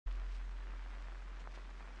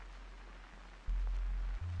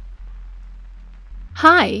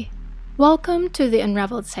Hi, welcome to the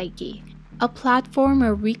Unraveled Psyche, a platform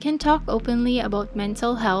where we can talk openly about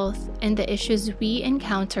mental health and the issues we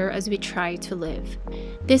encounter as we try to live.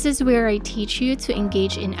 This is where I teach you to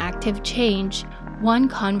engage in active change, one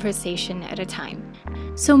conversation at a time.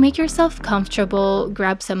 So make yourself comfortable,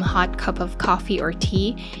 grab some hot cup of coffee or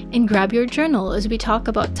tea, and grab your journal as we talk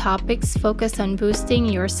about topics focused on boosting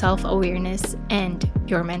your self-awareness and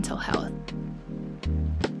your mental health.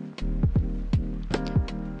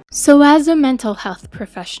 So, as a mental health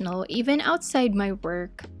professional, even outside my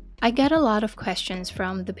work, I get a lot of questions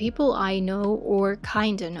from the people I know or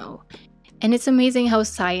kinda know. And it's amazing how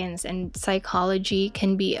science and psychology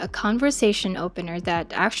can be a conversation opener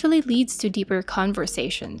that actually leads to deeper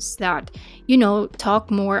conversations that,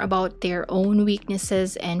 talk more about their own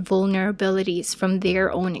weaknesses and vulnerabilities from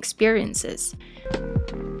their own experiences.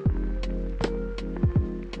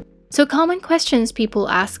 So, common questions people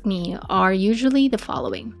ask me are usually the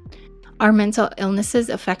following. Are mental illnesses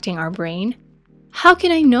affecting our brain? How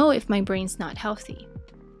can I know if my brain's not healthy?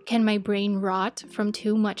 Can my brain rot from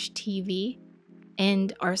too much TV?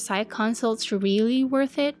 And are psych consults really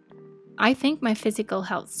worth it? I think my physical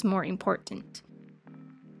health's more important.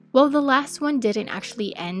 Well, the last one didn't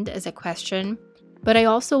actually end as a question, but I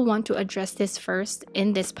also want to address this first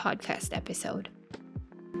in this podcast episode.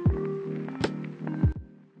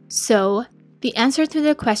 So, the answer to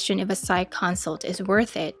the question if a psych consult is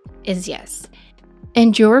worth it is yes.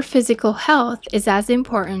 And your physical health is as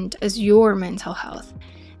important as your mental health.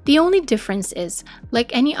 The only difference is,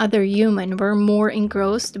 like any other human, we're more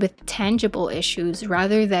engrossed with tangible issues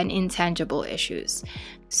rather than intangible issues.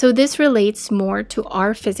 So this relates more to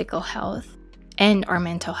our physical health and our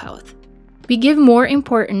mental health. We give more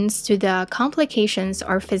importance to the complications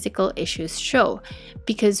our physical issues show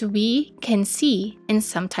because we can see and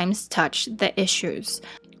sometimes touch the issues.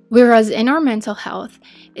 Whereas in our mental health,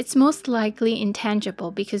 it's most likely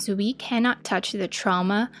intangible because we cannot touch the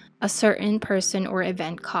trauma a certain person or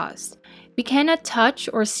event caused. We cannot touch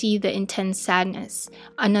or see the intense sadness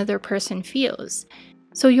another person feels.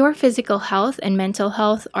 So your physical health and mental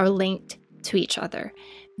health are linked to each other.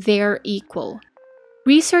 They're equal.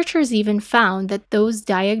 Researchers even found that those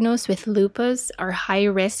diagnosed with lupus are high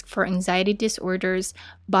risk for anxiety disorders,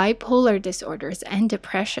 bipolar disorders, and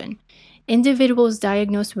depression. Individuals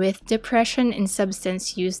diagnosed with depression and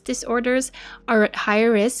substance use disorders are at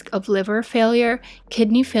higher risk of liver failure,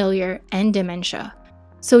 kidney failure, and dementia.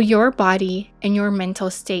 So your body and your mental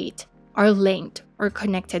state are linked or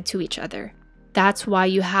connected to each other. That's why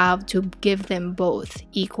you have to give them both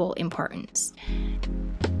equal importance.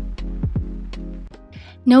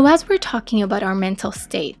 Now, as we're talking about our mental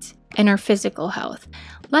state and our physical health,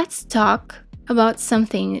 let's talk about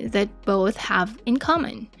something that both have in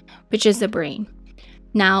common, which is the brain.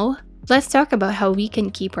 Now, let's talk about how we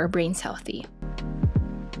can keep our brains healthy.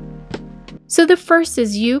 So the first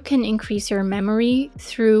is you can increase your memory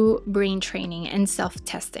through brain training and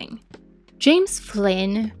self-testing. James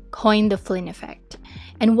Flynn coined the Flynn effect.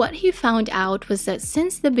 And what he found out was that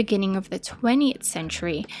since the beginning of the 20th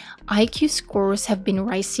century, IQ scores have been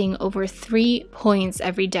rising over 3 points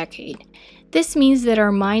every decade. This means that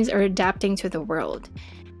our minds are adapting to the world.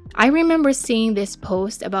 I remember seeing this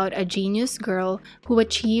post about a genius girl who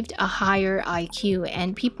achieved a higher IQ,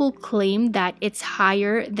 and people claim that it's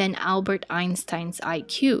higher than Albert Einstein's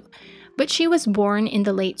IQ. But she was born in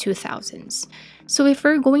the late 2000s. So if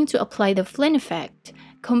we're going to apply the Flynn effect,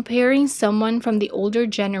 comparing someone from the older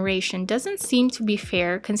generation doesn't seem to be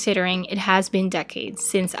fair considering it has been decades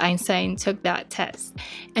since Einstein took that test,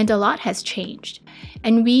 and a lot has changed.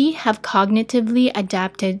 And we have cognitively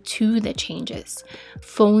adapted to the changes.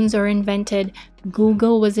 Phones are invented,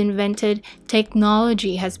 Google was invented,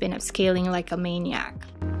 technology has been upscaling like a maniac.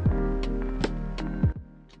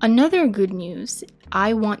 Another good news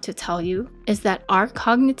I want to tell you is that our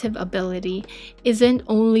cognitive ability isn't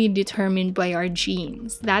only determined by our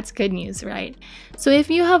genes. That's good news, right? So if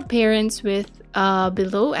you have parents with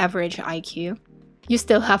below average IQ, you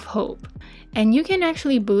still have hope. And you can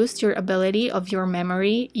actually boost your ability of your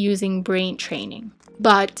memory using brain training.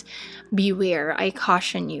 But beware, I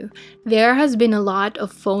caution you. There has been a lot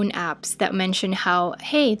of phone apps that mention how,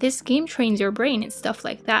 hey, this game trains your brain and stuff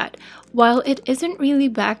like that, while it isn't really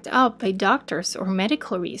backed up by doctors or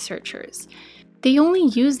medical researchers. They only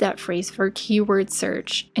use that phrase for keyword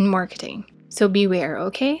search and marketing. So beware,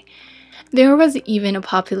 okay? There was even a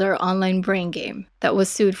popular online brain game that was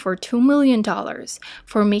sued for $2 million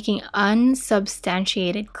for making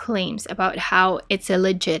unsubstantiated claims about how it's a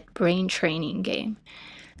legit brain training game.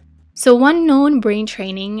 So one known brain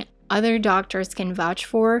training other doctors can vouch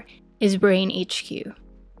for is Brain HQ.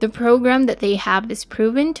 The program that they have is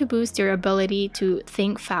proven to boost your ability to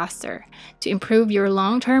think faster, to improve your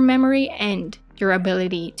long-term memory, and your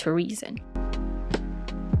ability to reason.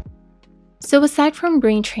 So aside from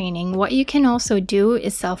brain training, what you can also do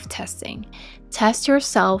is self-testing. Test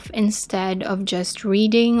yourself instead of just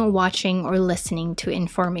reading, watching, or listening to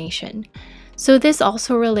information. So this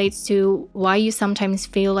also relates to why you sometimes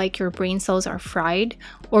feel like your brain cells are fried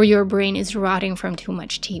or your brain is rotting from too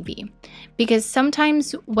much TV. Because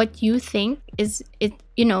sometimes what you think is,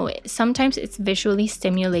 sometimes it's visually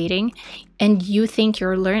stimulating and you think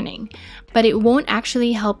you're learning, but it won't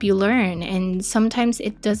actually help you learn, and sometimes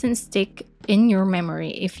it doesn't stick in your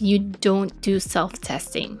memory if you don't do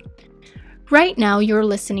self-testing. Right now, you're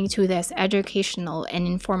listening to this educational and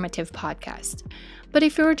informative podcast. But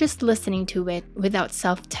if you're just listening to it without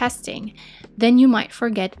self-testing, then you might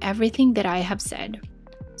forget everything that I have said.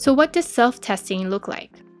 So what does self-testing look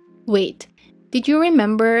like? Wait, did you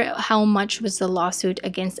remember how much was the lawsuit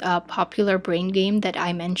against a popular brain game that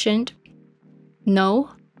I mentioned?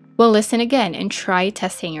 No? Well, listen again and try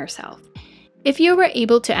testing yourself. If you were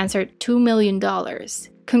able to answer $2 million,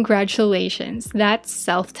 congratulations, that's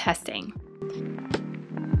self-testing.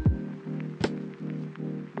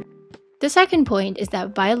 The second point is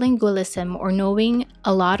that bilingualism, or knowing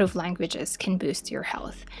a lot of languages, can boost your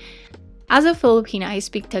health. As a Filipina, I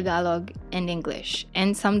speak Tagalog and English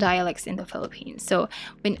and some dialects in the Philippines. So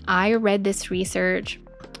when I read this research,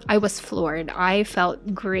 I was floored. I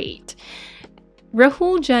felt great.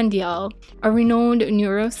 Rahul Jandial, a renowned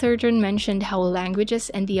neurosurgeon, mentioned how languages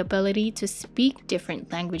and the ability to speak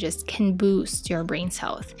different languages can boost your brain's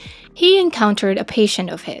health. He encountered a patient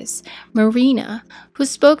of his, Marina, who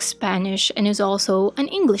spoke Spanish and is also an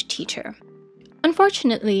English teacher.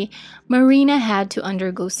 Unfortunately, Marina had to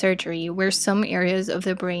undergo surgery where some areas of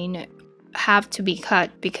the brain have to be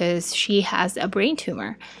cut because she has a brain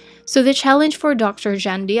tumor. So the challenge for Dr.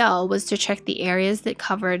 Jandial was to check the areas that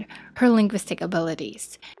covered her linguistic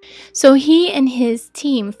abilities. So he and his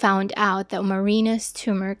team found out that Marina's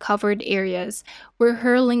tumor covered areas where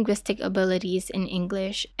her linguistic abilities in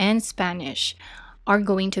English and Spanish are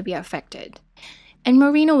going to be affected. And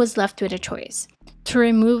Marina was left with a choice: to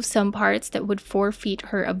remove some parts that would forfeit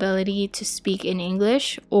her ability to speak in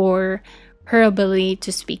English or her ability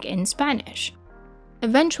to speak in Spanish.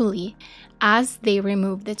 Eventually, as they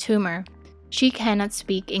removed the tumor, she cannot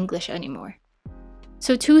speak English anymore.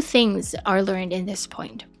 So 2 things are learned in this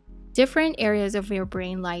point. Different areas of your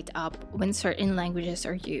brain light up when certain languages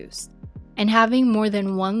are used. And having more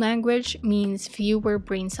than one language means fewer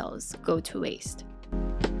brain cells go to waste.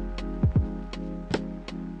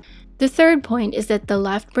 The third point is that the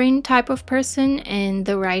left brain type of person and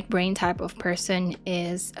the right brain type of person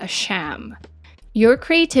is a sham. Your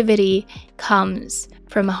creativity comes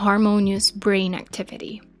from a harmonious brain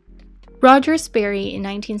activity. Roger Sperry in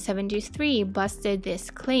 1973 busted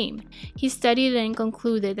this claim. He studied and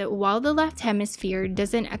concluded that while the left hemisphere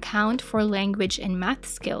doesn't account for language and math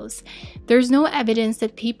skills, there's no evidence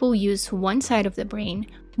that people use one side of the brain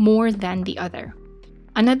more than the other.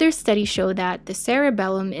 Another study showed that the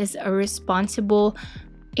cerebellum is a responsible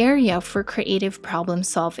area for creative problem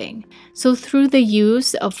solving. So through the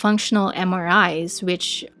use of functional MRIs,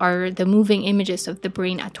 which are the moving images of the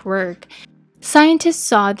brain at work, scientists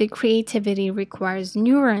saw that creativity requires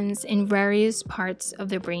neurons in various parts of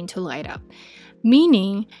the brain to light up,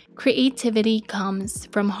 meaning creativity comes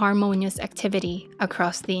from harmonious activity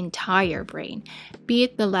across the entire brain, be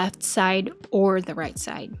it the left side or the right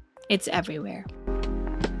side. It's everywhere.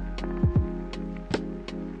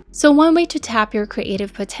 So one way to tap your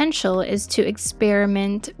creative potential is to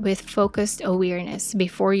experiment with focused awareness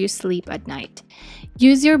before you sleep at night.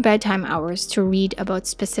 Use your bedtime hours to read about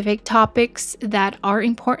specific topics that are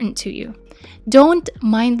important to you. Don't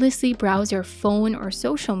mindlessly browse your phone or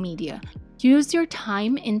social media. Use your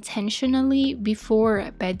time intentionally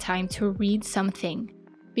before bedtime to read something,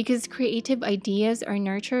 because creative ideas are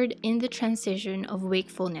nurtured in the transition of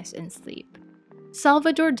wakefulness and sleep.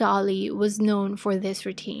 Salvador Dali was known for this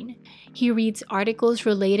routine. He reads articles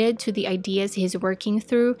related to the ideas he's working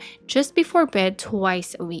through just before bed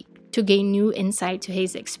twice a week to gain new insight to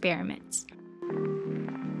his experiments.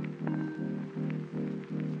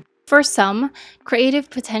 For some, creative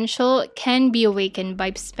potential can be awakened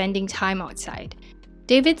by spending time outside.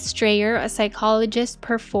 David Strayer, a psychologist,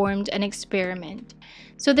 performed an experiment.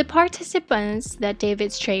 So the participants that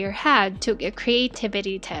David Strayer had took a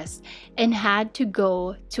creativity test and had to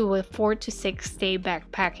go to a 4 to 6 day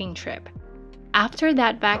backpacking trip. After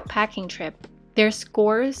that backpacking trip, their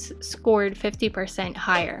scores scored 50%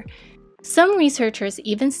 higher. Some researchers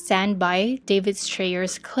even stand by David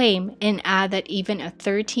Strayer's claim and add that even a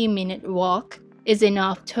 30-minute walk is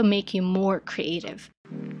enough to make you more creative.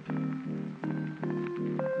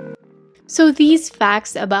 So these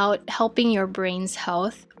facts about helping your brain's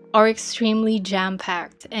health are extremely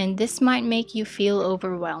jam-packed, and this might make you feel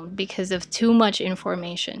overwhelmed because of too much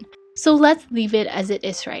information. So let's leave it as it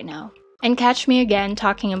is right now, and catch me again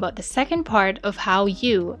talking about the second part of how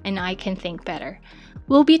you and I can think better.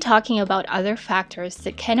 We'll be talking about other factors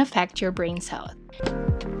that can affect your brain's health.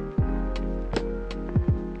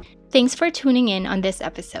 Thanks for tuning in on this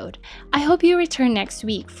episode. I hope you return next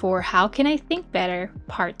week for How Can I Think Better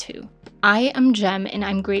Part 2. I am Jem, and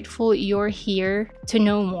I'm grateful you're here to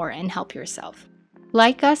know more and help yourself.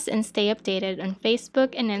 Like us and stay updated on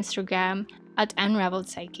Facebook and Instagram at Unraveled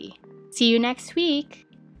Psyche. See you next week!